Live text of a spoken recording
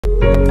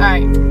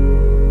Alright.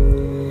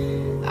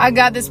 I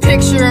got this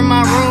picture in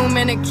my room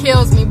and it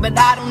kills me, but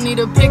I don't need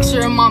a picture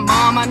of my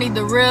mom, I need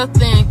the real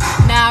thing.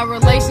 Now a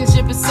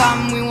relationship is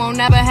something we won't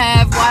ever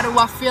have. Why do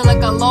I feel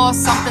like I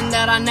lost something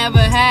that I never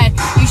had?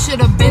 You should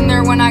have been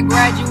there when I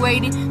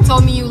graduated,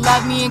 told me you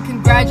love me and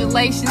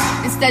congratulations.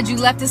 Instead you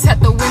left us at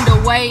the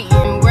window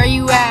waiting. Where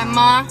you at,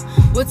 ma?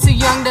 We're too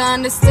young to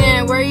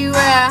understand. Where you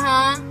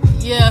at, huh?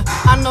 Yeah,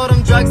 I know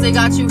them drugs, they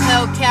got you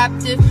held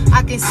captive.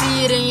 I can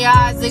see it in your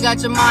eyes, they got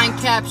your mind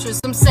captured.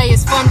 Some say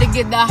it's fun to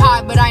get that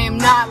high, but I am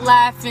not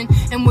laughing.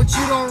 And what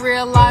you don't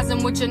realize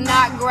and what you're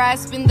not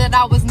grasping, that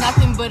I was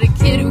nothing but a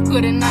kid who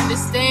couldn't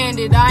understand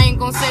it. I ain't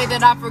gonna say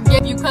that I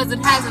forgive you cause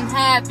it hasn't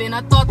happened.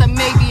 I thought that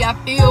maybe I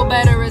feel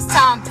better as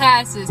time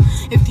passes.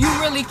 If you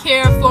really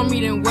care for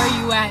me, then where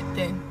you at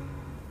then?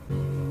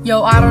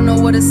 Yo, I don't know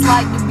what it's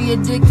like to be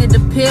addicted to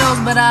pills,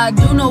 but I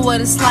do know what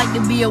it's like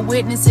to be a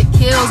witness it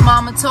kills.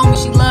 Mama told me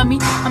she loved me,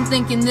 I'm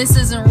thinking this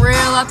isn't real.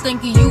 I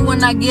think of you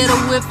when I get a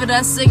whiff of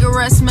that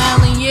cigarette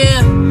smelling, yeah.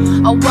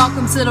 A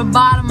welcome to the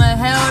bottom of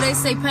hell, they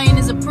say pain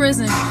is a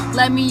prison.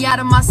 Let me out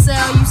of my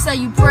cell, you say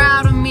you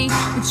proud of me,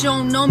 but you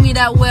don't know me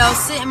that well.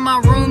 Sit in my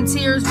room,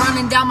 tears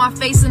running down my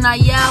face and I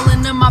yell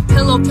into my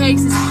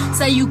pillowcases.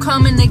 Say you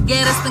coming to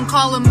get us, then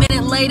call a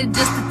minute later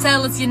just to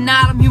tell us you're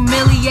not. I'm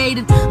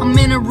humiliated, I'm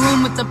in a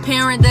room with a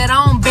parent that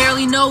I don't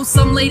barely know.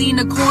 Some lady in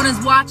the corner's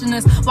watching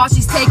us while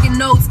she's taking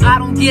notes. I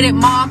don't get it,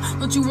 mom.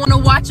 Don't you want to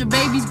watch your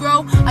babies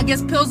grow? I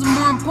guess pills are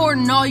more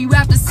important. All you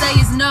have to say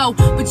is no,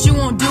 but you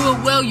won't do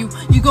it, will you?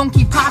 You gon'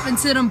 keep popping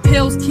till them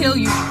pills kill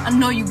you. I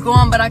know you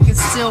gone, but I can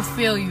still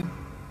feel you.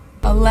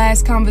 A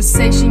last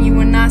conversation,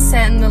 you and I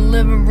sat in the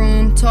living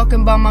room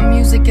talking about my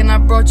music, and I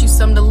brought you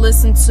something to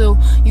listen to.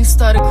 You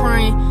started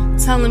crying,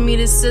 telling me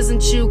this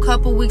isn't you.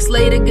 Couple weeks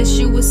later, guess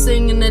you was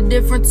singing a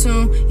different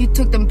tune. You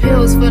took them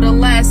pills for the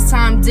last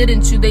time,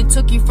 didn't you? They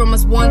took you from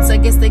us once, I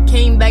guess they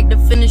came back to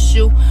finish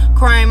you.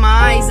 Crying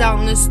my eyes out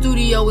in the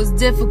studio is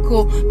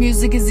difficult.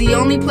 Music is the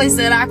only place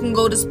that I can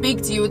go to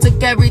speak to you. It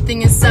took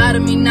everything inside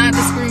of me not to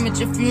scream at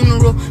your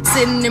funeral.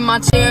 Sitting in my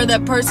chair,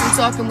 that person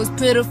talking was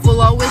pitiful.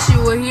 I wish you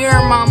were here,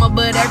 mama,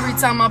 but every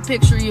time I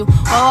picture you,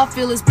 all I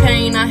feel is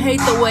pain. I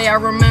hate the way I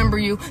remember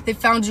you. They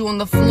found you on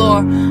the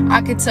floor.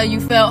 I could tell you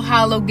felt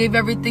hollow. Gave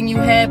everything you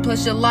had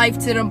plus your life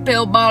to them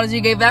pill bottles. You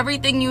gave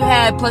everything you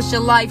had plus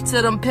your life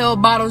to them pill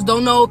bottles.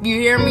 Don't know if you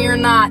hear me or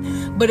not,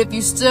 but if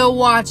you still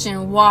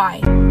watching,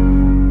 why?